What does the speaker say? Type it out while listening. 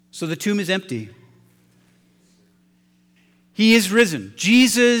So the tomb is empty. He is risen.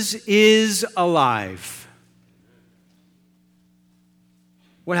 Jesus is alive.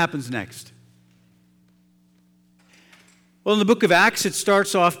 What happens next? Well, in the book of Acts, it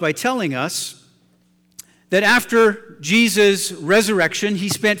starts off by telling us that after Jesus' resurrection, he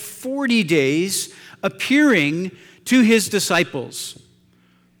spent 40 days appearing to his disciples.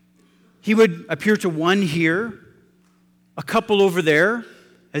 He would appear to one here, a couple over there,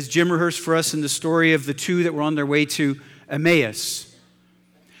 as Jim rehearsed for us in the story of the two that were on their way to Emmaus.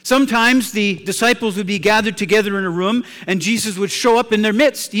 Sometimes the disciples would be gathered together in a room, and Jesus would show up in their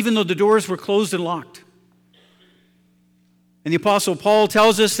midst, even though the doors were closed and locked. And the Apostle Paul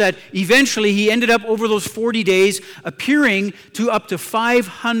tells us that eventually he ended up, over those 40 days, appearing to up to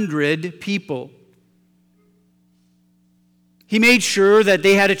 500 people. He made sure that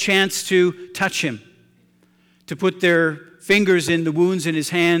they had a chance to touch him, to put their fingers in the wounds in his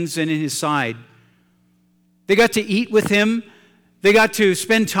hands and in his side. They got to eat with him. They got to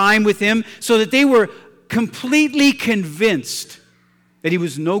spend time with him so that they were completely convinced that he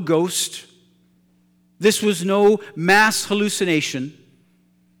was no ghost. This was no mass hallucination.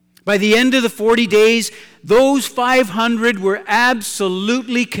 By the end of the 40 days, those 500 were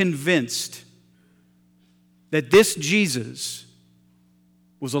absolutely convinced that this Jesus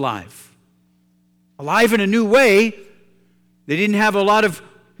was alive. Alive in a new way. They didn't have a lot of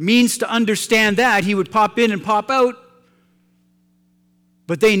means to understand that. He would pop in and pop out.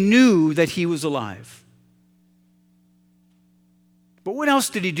 But they knew that he was alive. But what else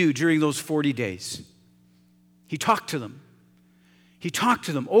did he do during those 40 days? He talked to them. He talked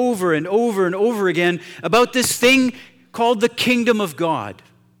to them over and over and over again about this thing called the kingdom of God.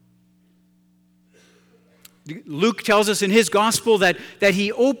 Luke tells us in his gospel that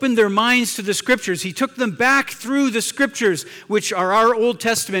he opened their minds to the scriptures. He took them back through the scriptures, which are our Old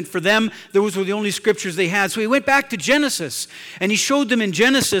Testament. For them, those were the only scriptures they had. So he went back to Genesis, and he showed them in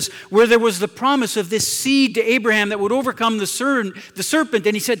Genesis where there was the promise of this seed to Abraham that would overcome the serpent.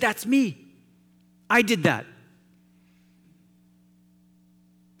 And he said, that's me. I did that.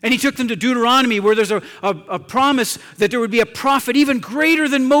 And he took them to Deuteronomy, where there's a promise that there would be a prophet even greater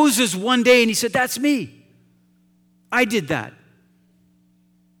than Moses one day. And he said, that's me. I did that.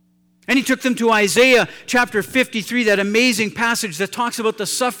 And he took them to Isaiah chapter 53, that amazing passage that talks about the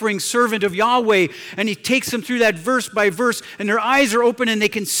suffering servant of Yahweh. And he takes them through that verse by verse, and their eyes are open and they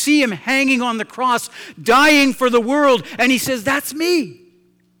can see him hanging on the cross, dying for the world. And he says, that's me.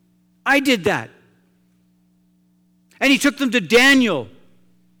 I did that. And he took them to Daniel,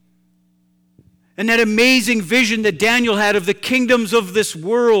 and that amazing vision that Daniel had of the kingdoms of this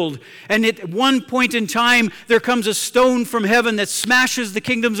world. And at one point in time, there comes a stone from heaven that smashes the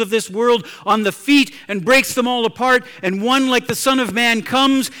kingdoms of this world on the feet and breaks them all apart. And one like the Son of Man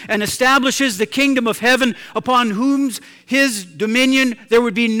comes and establishes the kingdom of heaven, upon whom his dominion there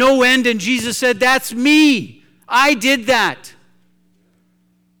would be no end. And Jesus said, that's me. I did that.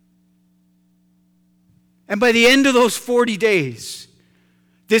 And by the end of those 40 days,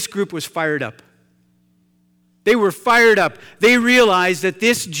 this group was fired up. They were fired up. They realized that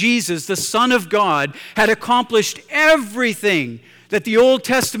this Jesus, the Son of God, had accomplished everything that the Old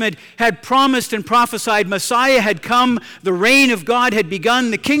Testament had promised and prophesied. Messiah had come. The reign of God had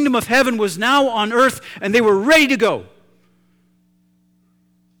begun. The kingdom of heaven was now on earth, and they were ready to go.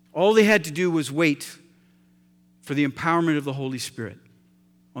 All they had to do was wait for the empowerment of the Holy Spirit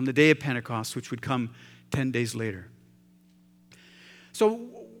on the day of Pentecost, which would come 10 days later. So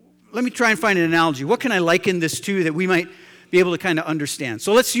let me try and find an analogy. What can I liken this to that we might be able to kind of understand?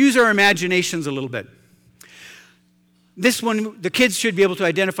 So let's use our imaginations a little bit. This one, the kids should be able to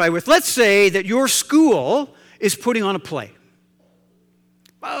identify with. Let's say that your school is putting on a play.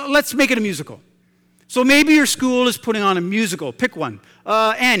 Let's make it a musical. So maybe your school is putting on a musical. Pick one.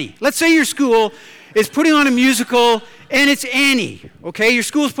 Annie. Let's say your school is putting on a musical, and it's Annie. Okay, your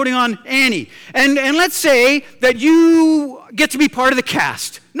school's putting on Annie. And let's say that you get to be part of the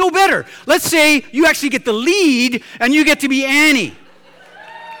cast. No better. Let's say you actually get the lead, and you get to be Annie.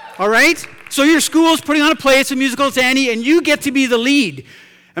 All right? So your school's putting on a play, it's a musical, it's Annie, and you get to be the lead.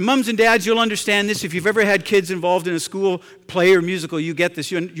 And moms and dads, you'll understand this. If you've ever had kids involved in a school play or musical, you get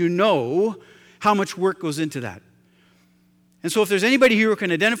this. You know how much work goes into that. And so if there's anybody here who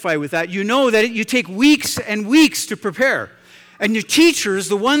can identify with that, you know that you take weeks and weeks to prepare. And your teachers,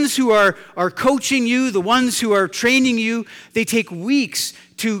 the ones who are coaching you, the ones who are training you, they take weeks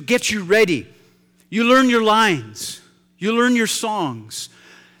to get you ready. You learn your lines. You learn your songs.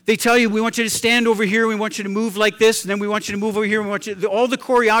 They tell you, we want you to stand over here, we want you to move like this, and then we want you to move over here, we want you all the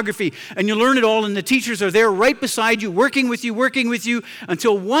choreography, and you learn it all, and the teachers are there right beside you, working with you,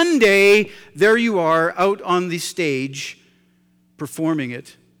 until one day, there you are out on the stage, performing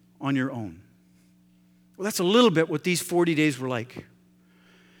it on your own. Well, that's a little bit what these 40 days were like.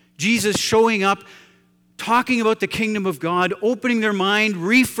 Jesus showing up, talking about the kingdom of God, opening their mind,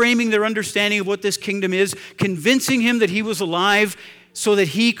 reframing their understanding of what this kingdom is, convincing him that he was alive, so that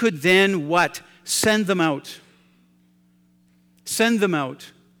he could then what? Send them out. Send them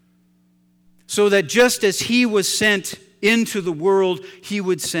out. So that just as he was sent into the world, he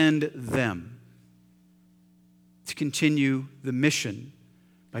would send them to continue the mission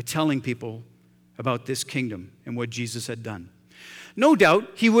by telling people about this kingdom and what Jesus had done. No doubt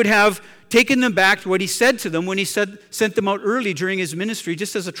he would have taken them back to what he said to them when he sent them out early during his ministry,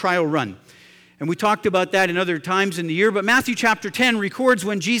 just as a trial run. And we talked about that in other times in the year, but Matthew chapter 10 records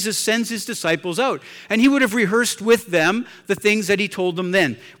when Jesus sends his disciples out. And he would have rehearsed with them the things that he told them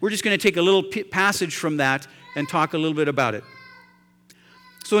then. We're just going to take a little passage from that and talk a little bit about it.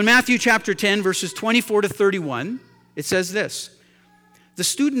 So in Matthew chapter 10, verses 24 to 31, it says this: "The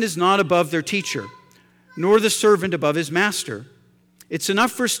student is not above their teacher, nor the servant above his master. It's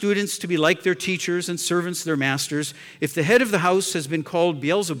enough for students to be like their teachers and servants their masters. If the head of the house has been called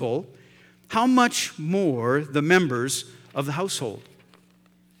Beelzebul, how much more the members of the household?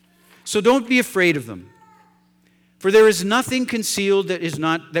 So don't be afraid of them. For there is nothing concealed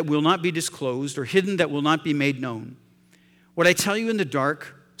that will not be disclosed, or hidden that will not be made known. What I tell you in the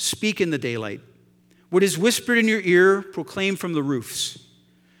dark, speak in the daylight. What is whispered in your ear, proclaim from the roofs.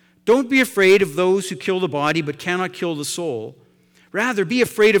 Don't be afraid of those who kill the body but cannot kill the soul. Rather, be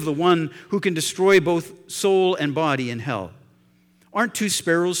afraid of the one who can destroy both soul and body in hell. Aren't 2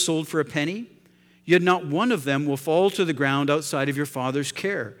 sparrows sold for a penny? Yet not one of them will fall to the ground outside of your Father's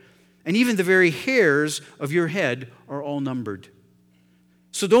care. And even the very hairs of your head are all numbered.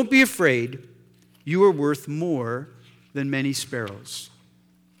 So don't be afraid. You are worth more than many sparrows."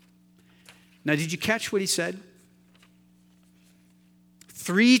 Now, did you catch what he said?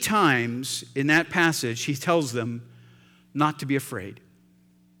 3 times in that passage, he tells them not to be afraid.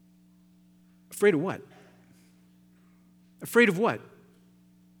 Afraid of what? Afraid of what?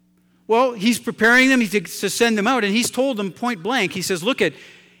 Well, he's preparing them to send them out, and he's told them point blank. He says, look,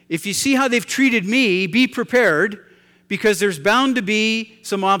 if you see how they've treated me, be prepared, because there's bound to be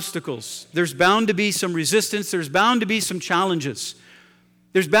some obstacles. There's bound to be some resistance. There's bound to be some challenges.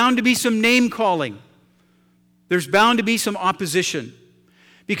 There's bound to be some name-calling. There's bound to be some opposition.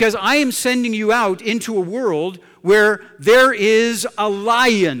 Because I am sending you out into a world where there is a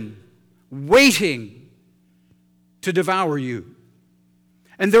lion waiting to devour you.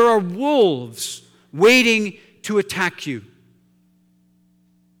 And there are wolves waiting to attack you.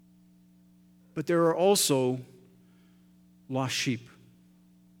 But there are also lost sheep.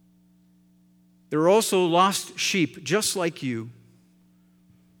 There are also lost sheep just like you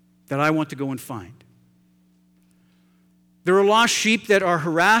that I want to go and find. There are lost sheep that are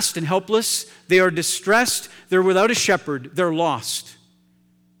harassed and helpless. They are distressed. They're without a shepherd. They're lost.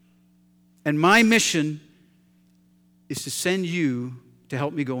 And my mission is to send you to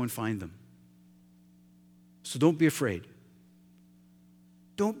help me go and find them. So don't be afraid.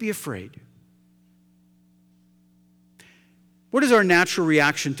 Don't be afraid. What is our natural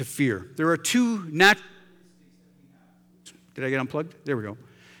reaction to fear? There are 2 natural... Did I get unplugged? There we go.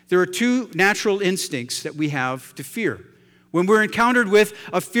 There are 2 natural instincts that we have to fear. When we're encountered with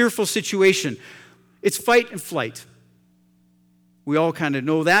a fearful situation, it's fight and flight. We all kind of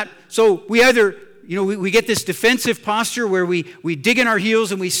know that. So we either, we get this defensive posture where we dig in our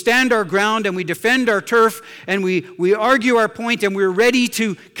heels and we stand our ground and we defend our turf and we argue our point and we're ready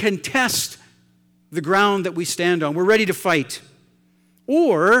to contest the ground that we stand on. We're ready to fight.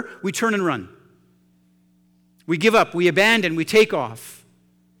 Or we turn and run. We give up, we abandon, we take off,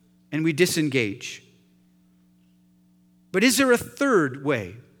 and we disengage. But is there a third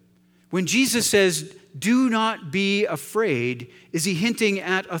way? When Jesus says, do not be afraid, is he hinting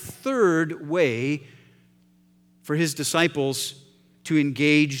at a third way for his disciples to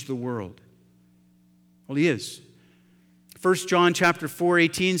engage the world? Well, he is. 1 John chapter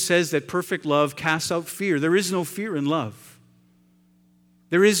 4:18 says that perfect love casts out fear. There is no fear in love.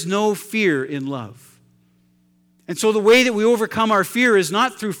 There is no fear in love. And so the way that we overcome our fear is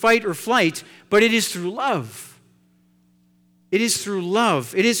not through fight or flight, but it is through love. It is through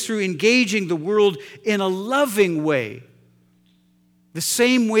love. It is through engaging the world in a loving way. The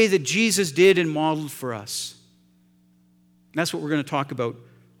same way that Jesus did and modeled for us. That's what we're going to talk about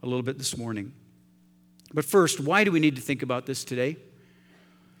a little bit this morning. But first, why do we need to think about this today?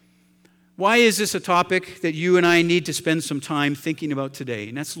 Why is this a topic that you and I need to spend some time thinking about today?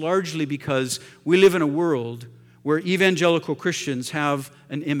 And that's largely because we live in a world where evangelical Christians have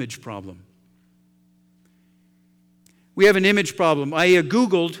an image problem. We have an image problem. I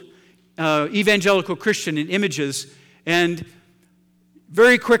Googled evangelical Christian in images, and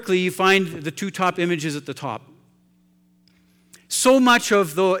very quickly you find the two top images at the top. So much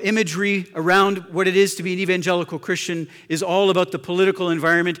of the imagery around what it is to be an evangelical Christian is all about the political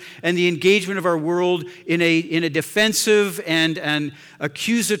environment and the engagement of our world in a defensive and an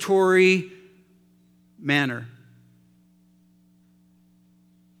accusatory manner.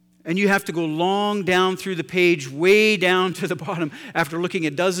 And you have to go long down through the page, way down to the bottom, after looking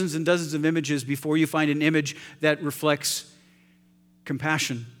at dozens and dozens of images before you find an image that reflects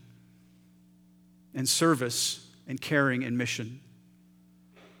compassion and service and caring and mission.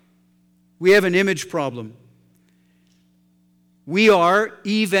 We have an image problem. We are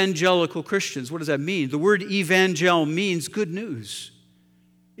evangelical Christians. What does that mean? The word evangel means good news.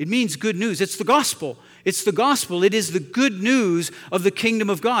 It means good news. It's the gospel. It's the gospel. It is the good news of the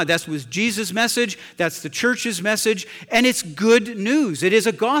kingdom of God. That was Jesus' message. That's the church's message. And it's good news. It is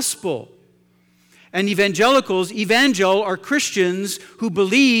a gospel. And evangelicals, evangel, are Christians who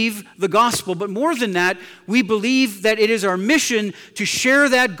believe the gospel. But more than that, we believe that it is our mission to share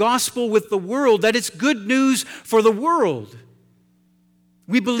that gospel with the world, that it's good news for the world.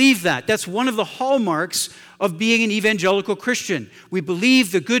 We believe that. That's one of the hallmarks of being an evangelical Christian. We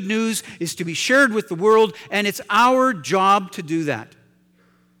believe the good news is to be shared with the world, and it's our job to do that.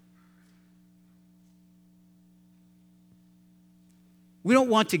 We don't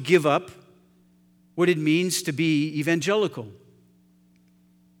want to give up what it means to be evangelical.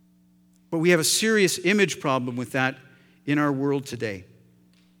 But we have a serious image problem with that in our world today.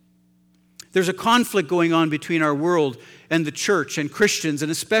 There's a conflict going on between our world and the church and Christians,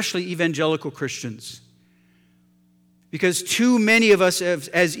 and especially evangelical Christians. Because too many of us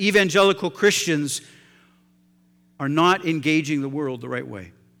as evangelical Christians are not engaging the world the right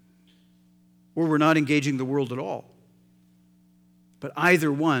way. Or we're not engaging the world at all. But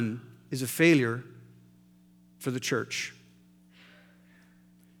either one is a failure for the church.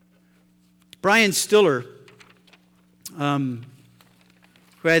 Brian Stiller, who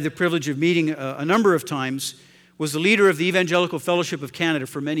I had the privilege of meeting a number of times, was the leader of the Evangelical Fellowship of Canada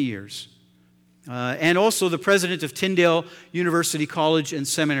for many years, and also the president of Tyndale University College and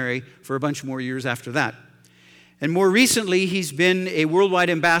Seminary for a bunch more years after that. And more recently, he's been a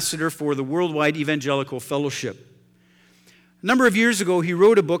worldwide ambassador for the Worldwide Evangelical Fellowship. A number of years ago, he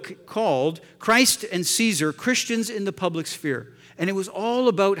wrote a book called Christ and Caesar, Christians in the Public Sphere. And it was all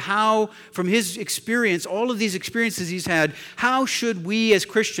about how, from his experience, all of these experiences he's had, how should we as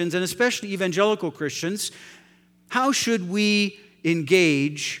Christians, and especially evangelical Christians, how should we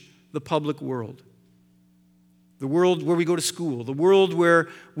engage the public world? The world where we go to school, the world where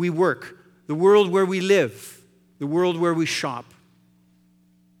we work, the world where we live, the world where we shop.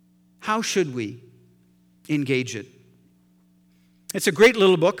 How should we engage it? It's a great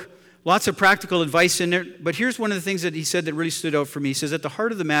little book, lots of practical advice in there, but here's one of the things that he said that really stood out for me. He says, at the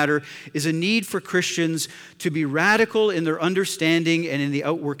heart of the matter is a need for Christians to be radical in their understanding and in the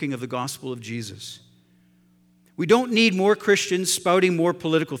outworking of the gospel of Jesus. We don't need more Christians spouting more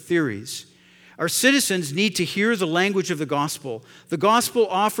political theories. Our citizens need to hear the language of the gospel. The gospel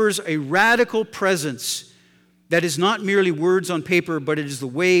offers a radical presence that is not merely words on paper, but it is the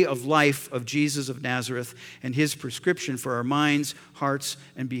way of life of Jesus of Nazareth and his prescription for our minds, hearts,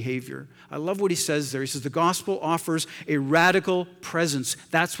 and behavior. I love what he says there. He says the gospel offers a radical presence.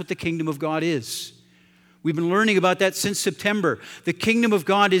 That's what the kingdom of God is. We've been learning about that since September. The kingdom of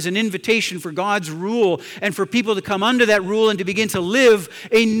God is an invitation for God's rule and for people to come under that rule and to begin to live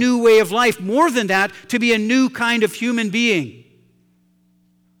a new way of life. More than that, to be a new kind of human being.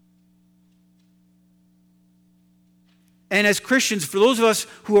 And as Christians, for those of us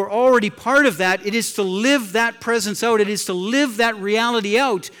who are already part of that, it is to live that presence out. It is to live that reality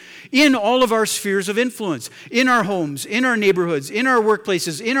out in all of our spheres of influence, in our homes, in our neighborhoods, in our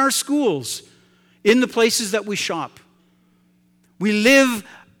workplaces, in our schools, in the places that we shop. We live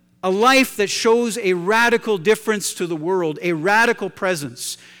a life that shows a radical difference to the world, a radical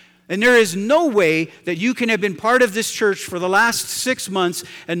presence. And there is no way that you can have been part of this church for the last 6 months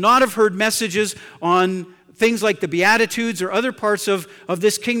and not have heard messages on things like the Beatitudes or other parts of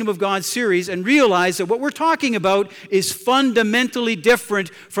this Kingdom of God series and realize that what we're talking about is fundamentally different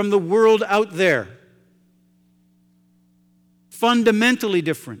from the world out there. Fundamentally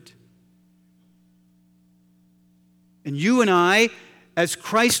different. And you and I, as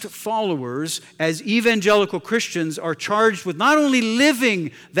Christ followers, as evangelical Christians, are charged with not only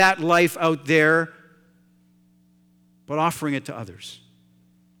living that life out there, but offering it to others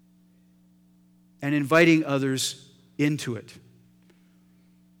and inviting others into it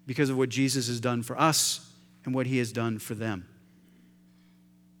because of what Jesus has done for us and what he has done for them.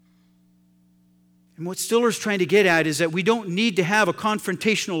 And what Stiller's trying to get at is that we don't need to have a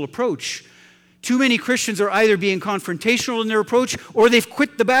confrontational approach. Too many Christians are either being confrontational in their approach or they've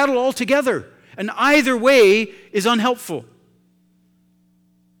quit the battle altogether. And either way is unhelpful.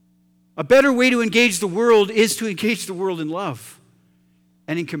 A better way to engage the world is to engage the world in love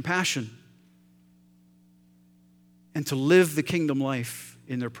and in compassion and to live the kingdom life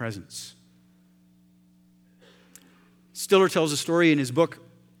in their presence. Stiller tells a story in his book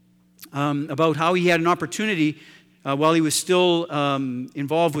about how he had an opportunity while he was still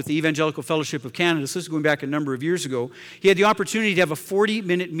involved with the Evangelical Fellowship of Canada. So this is going back a number of years ago. He had the opportunity to have a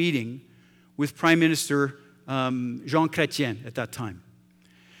 40-minute meeting with Prime Minister Jean Chrétien at that time.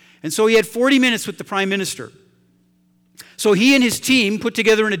 And so he had 40 minutes with the Prime Minister. So he and his team put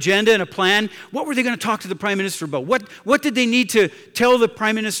together an agenda and a plan. What were they going to talk to the Prime Minister about? What did they need to tell the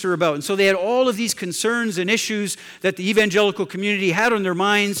Prime Minister about? And so they had all of these concerns and issues that the evangelical community had on their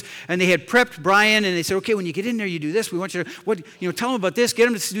minds, and they had prepped Brian, and they said, okay, when you get in there, you do this. We want you to tell them about this, get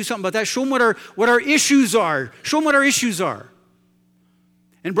them to do something about that, show them what our issues are. Show them what our issues are.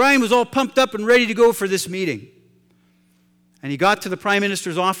 And Brian was all pumped up and ready to go for this meeting. And he got to the Prime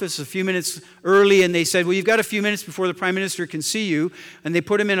Minister's office a few minutes early, and they said, well, you've got a few minutes before the Prime Minister can see you. And they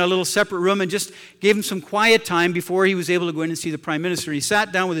put him in a little separate room and just gave him some quiet time before he was able to go in and see the Prime Minister. And he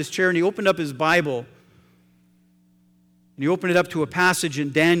sat down with his chair, and he opened up his Bible. And he opened it up to a passage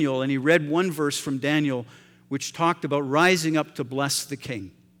in Daniel, and he read one verse from Daniel, which talked about rising up to bless the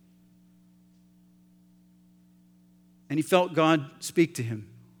king. And he felt God speak to him.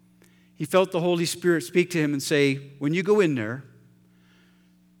 He felt the Holy Spirit speak to him and say, when you go in there,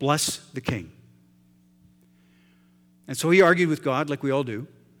 bless the king. And so he argued with God, like we all do.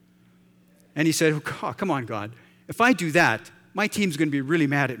 And he said, oh, come on, God. If I do that, my team's going to be really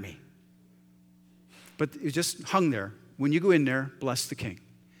mad at me. But it just hung there. When you go in there, bless the king.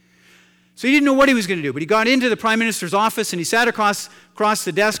 So he didn't know what he was going to do, but he got into the Prime Minister's office and he sat across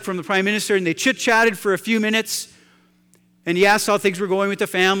the desk from the Prime Minister, and they chit-chatted for a few minutes. And he asked how things were going with the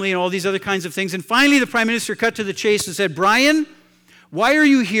family and all these other kinds of things. And finally, the Prime Minister cut to the chase and said, Brian, why are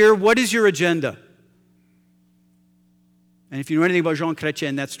you here? What is your agenda? And if you know anything about Jean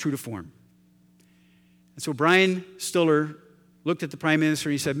Chrétien, that's true to form. And so Brian Stiller looked at the Prime Minister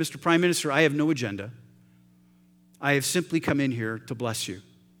and he said, Mr. Prime Minister, I have no agenda. I have simply come in here to bless you.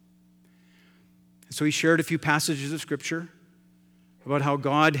 And so he shared a few passages of Scripture about how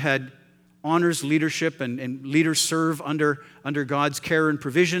God honors leadership and leaders serve under God's care and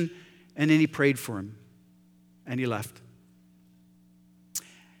provision. And then he prayed for him. And he left.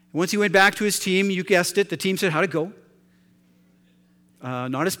 Once he went back to his team, you guessed it, the team said, how'd it go?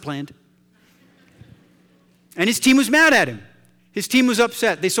 Not as planned. And his team was mad at him. His team was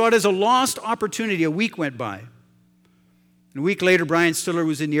upset. They saw it as a lost opportunity. A week went by. And a week later, Brian Stiller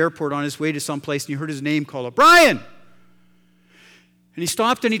was in the airport on his way to someplace, and he heard his name call up, Brian! And he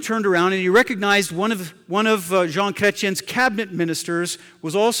stopped and he turned around and he recognized one of Jean Chrétien's cabinet ministers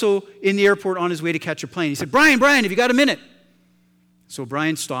was also in the airport on his way to catch a plane. He said, Brian, have you got a minute? So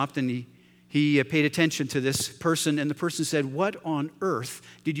Brian stopped and he paid attention to this person, and the person said, what on earth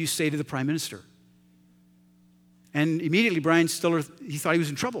did you say to the Prime Minister? And immediately Brian Stiller, he thought he was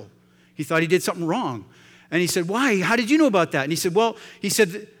in trouble. He thought he did something wrong. And he said, why? How did you know about that? And he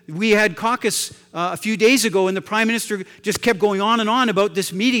said, we had caucus a few days ago, and the Prime Minister just kept going on and on about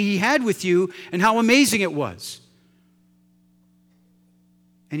this meeting he had with you and how amazing it was.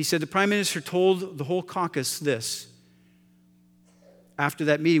 And he said the Prime Minister told the whole caucus this after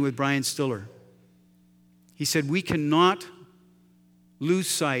that meeting with Brian Stiller. He said, we cannot lose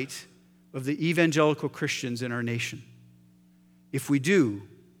sight of the evangelical Christians in our nation. If we do,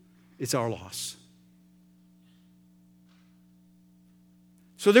 it's our loss.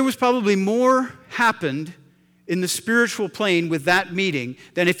 So there was probably more happened in the spiritual plane with that meeting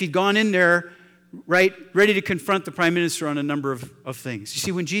than if he'd gone in there, right, ready to confront the Prime Minister on a number of things. You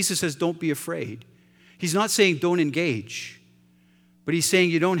see, when Jesus says, don't be afraid, he's not saying don't engage, but he's saying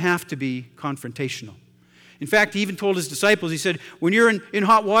you don't have to be confrontational. In fact, he even told his disciples, he said, when you're in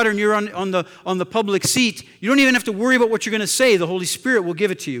hot water and you're on the public seat, you don't even have to worry about what you're going to say. The Holy Spirit will give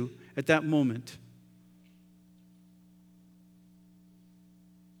it to you at that moment.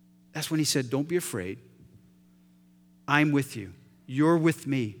 That's when he said, don't be afraid. I'm with you. You're with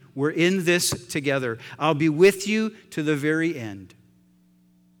me. We're in this together. I'll be with you to the very end.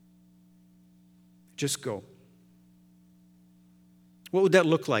 Just go. What would that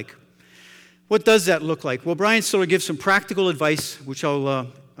look like? What does that look like? Well, Brian Stiller gives some practical advice, which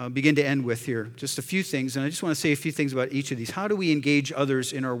I'll begin to end with here. Just a few things, and I just want to say a few things about each of these. How do we engage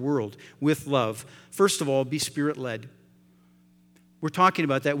others in our world with love? First of all, be Spirit-led. We're talking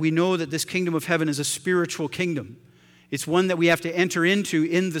about that. We know that this kingdom of heaven is a spiritual kingdom. It's one that we have to enter into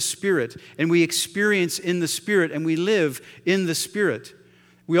in the Spirit, and we experience in the Spirit, and we live in the Spirit.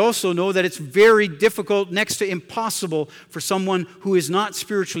 We also know that it's very difficult, next to impossible, for someone who is not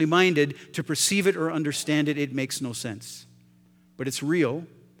spiritually minded to perceive it or understand it. It makes no sense. But it's real,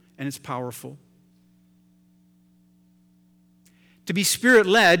 and it's powerful. To be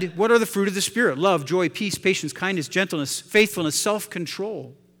Spirit-led, what are the fruit of the Spirit? Love, joy, peace, patience, kindness, gentleness, faithfulness,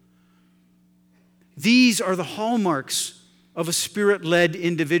 self-control. These are the hallmarks of a Spirit-led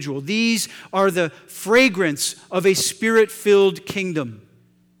individual. These are the fragrance of a Spirit-filled kingdom.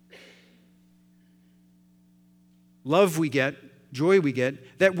 Love we get, joy we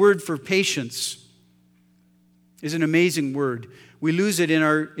get. That word for patience is an amazing word. We lose it in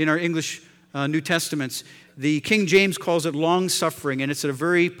our English New Testaments. The King James calls it long-suffering, and it's a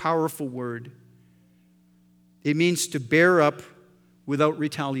very powerful word. It means to bear up without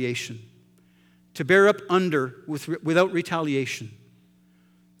retaliation. To bear up under without retaliation.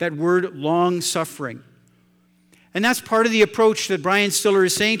 That word, long-suffering. And that's part of the approach that Brian Stiller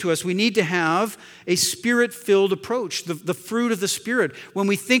is saying to us. We need to have a Spirit-filled approach, the fruit of the Spirit. When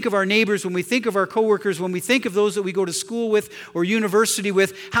we think of our neighbors, when we think of our coworkers, when we think of those that we go to school with or university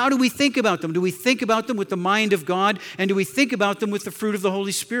with, how do we think about them? Do we think about them with the mind of God? And do we think about them with the fruit of the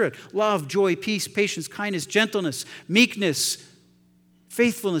Holy Spirit? Love, joy, peace, patience, kindness, gentleness, meekness,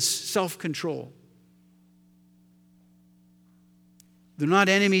 faithfulness, self-control. They're not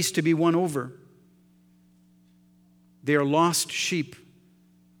enemies to be won over. They are lost sheep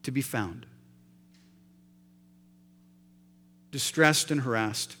to be found. Distressed and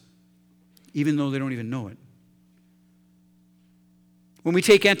harassed, even though they don't even know it. When we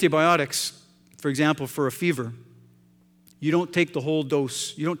take antibiotics, for example, for a fever, you don't take the whole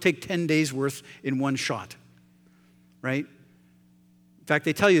dose. You don't take 10 days' worth in one shot, right? In fact,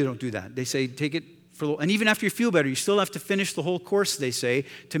 they tell you they don't do that. They say take it and even after you feel better, you still have to finish the whole course, they say,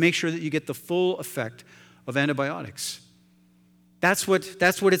 to make sure that you get the full effect of antibiotics. That's what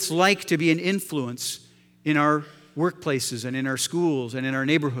it's like to be an influence in our workplaces and in our schools and in our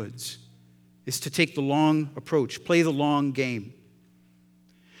neighborhoods, is to take the long approach, play the long game.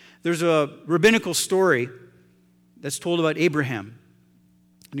 There's a rabbinical story that's told about Abraham,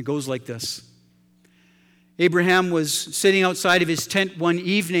 and it goes like this. Abraham was sitting outside of his tent one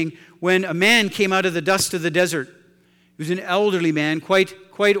evening when a man came out of the dust of the desert. He was an elderly man, quite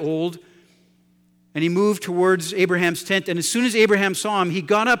old, and he moved towards Abraham's tent. And as soon as Abraham saw him, he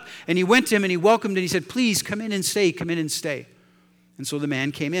got up and he went to him and he welcomed him and he said, "Please come in and stay, come in and stay." And so the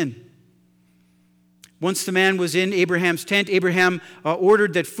man came in. Once the man was in Abraham's tent, Abraham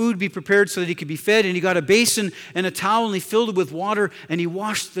ordered that food be prepared so that he could be fed, and he got a basin and a towel and he filled it with water and he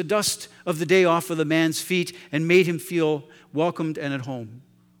washed the dust of the day off of the man's feet and made him feel welcomed and at home.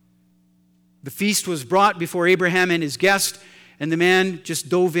 The feast was brought before Abraham and his guest, and the man just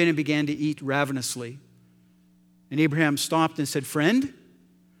dove in and began to eat ravenously. And Abraham stopped and said, "Friend,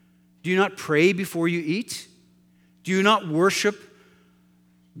 do you not pray before you eat? Do you not worship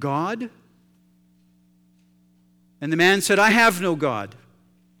God?" And the man said, "I have no God.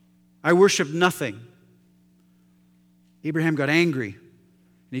 I worship nothing." Abraham got angry.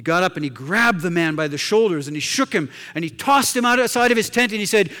 And he got up and he grabbed the man by the shoulders and he shook him and he tossed him outside of his tent and he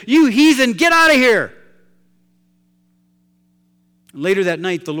said, "You heathen, get out of here." And later that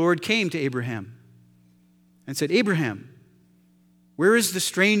night, the Lord came to Abraham and said, "Abraham, where is the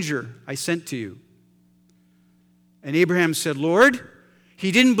stranger I sent to you?" And Abraham said, "Lord,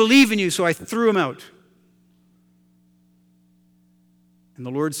 he didn't believe in you, so I threw him out." And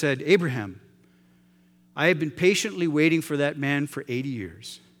the Lord said, "Abraham, I have been patiently waiting for that man for 80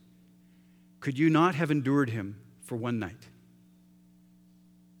 years. Could you not have endured him for one night?"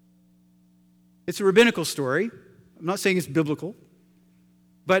 It's a rabbinical story. I'm not saying it's biblical.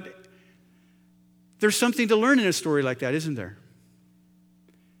 But there's something to learn in a story like that, isn't there?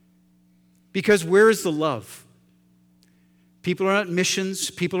 Because where is the love? People are not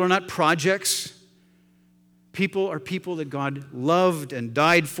missions. People are not projects. People are people that God loved and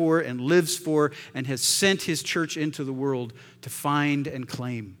died for and lives for and has sent his church into the world to find and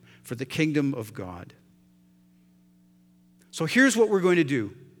claim for the kingdom of God. So here's what we're going to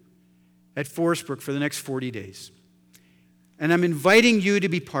do at Forest Brook for the next 40 days. And I'm inviting you to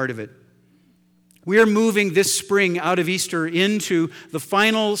be part of it. We are moving this spring out of Easter into the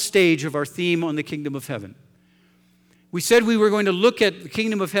final stage of our theme on the kingdom of heaven. We said we were going to look at the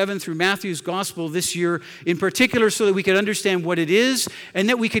kingdom of heaven through Matthew's gospel this year, in particular so that we could understand what it is and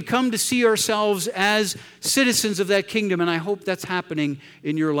that we could come to see ourselves as citizens of that kingdom. And I hope that's happening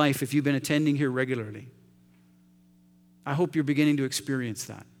in your life if you've been attending here regularly. I hope you're beginning to experience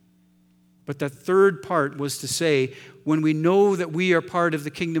that. But the third part was to say, when we know that we are part of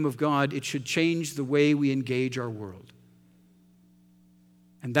the kingdom of God, it should change the way we engage our world.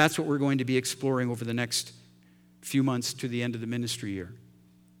 And that's what we're going to be exploring over the next few months to the end of the ministry year.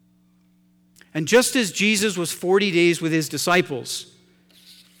 And just as Jesus was 40 days with his disciples,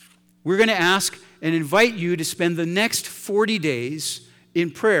 we're going to ask and invite you to spend the next 40 days in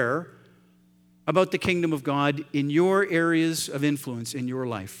prayer about the kingdom of God in your areas of influence in your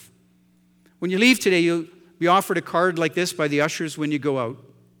life. When you leave today, you'll be offered a card like this by the ushers when you go out.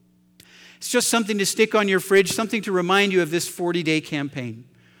 It's just something to stick on your fridge, something to remind you of this 40-day campaign.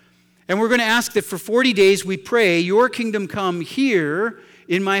 And we're going to ask that for 40 days we pray, your kingdom come here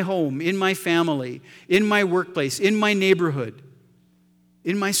in my home, in my family, in my workplace, in my neighborhood,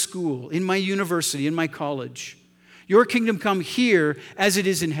 in my school, in my university, in my college. Your kingdom come here as it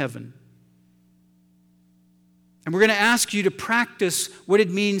is in heaven. And we're going to ask you to practice what it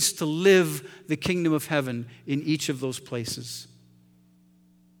means to live the kingdom of heaven in each of those places.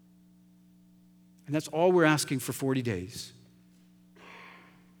 And that's all we're asking for 40 days.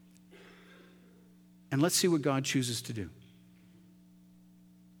 And let's see what God chooses to do.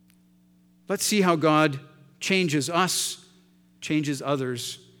 Let's see how God changes us, changes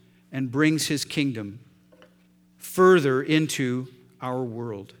others, and brings his kingdom further into our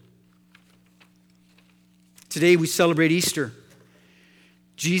world. Today we celebrate Easter.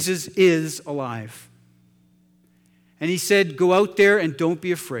 Jesus is alive. And he said, go out there and don't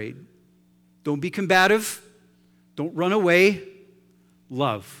be afraid. Don't be combative. Don't run away.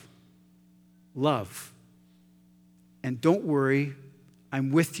 Love. Love. And don't worry,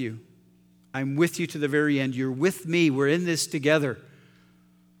 I'm with you. I'm with you to the very end. You're with me. We're in this together.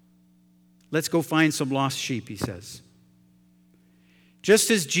 Let's go find some lost sheep, he says.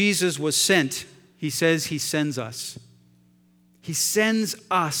 Just as Jesus was sent, he says he sends us. He sends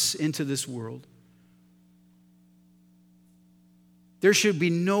us into this world. There should be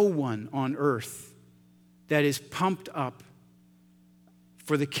no one on earth that is pumped up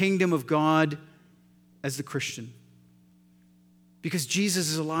for the kingdom of God as the Christian. Because Jesus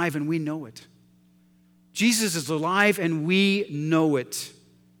is alive and we know it. Jesus is alive and we know it.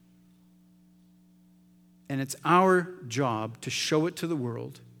 And it's our job to show it to the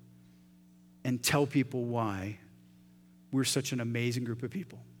world and tell people why we're such an amazing group of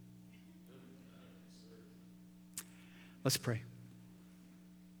people. Let's pray.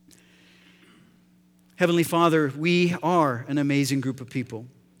 Heavenly Father, we are an amazing group of people.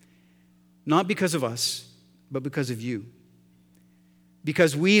 Not because of us, but because of you.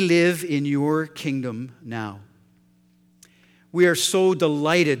 Because we live in your kingdom now. We are so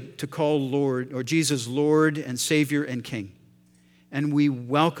delighted to call Lord, or Jesus, Lord and Savior and King. And we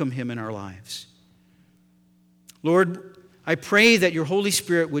welcome him in our lives. Lord, I pray that your Holy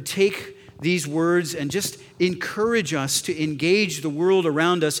Spirit would take these words and just encourage us to engage the world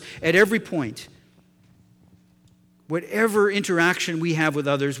around us at every point. Whatever interaction we have with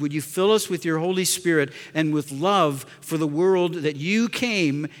others, would you fill us with your Holy Spirit and with love for the world that you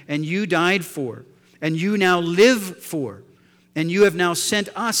came and you died for, and you now live for, and you have now sent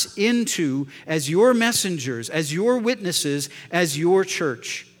us into as your messengers, as your witnesses, as your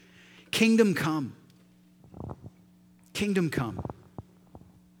church. Kingdom come. Kingdom come.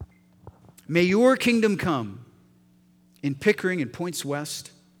 May your kingdom come in Pickering and Points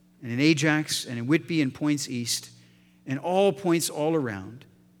West, and in Ajax, and in Whitby and Points East, and all points all around,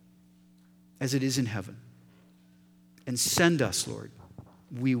 as it is in heaven. And send us, Lord.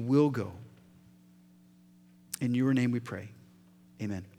 We will go. In your name we pray. Amen.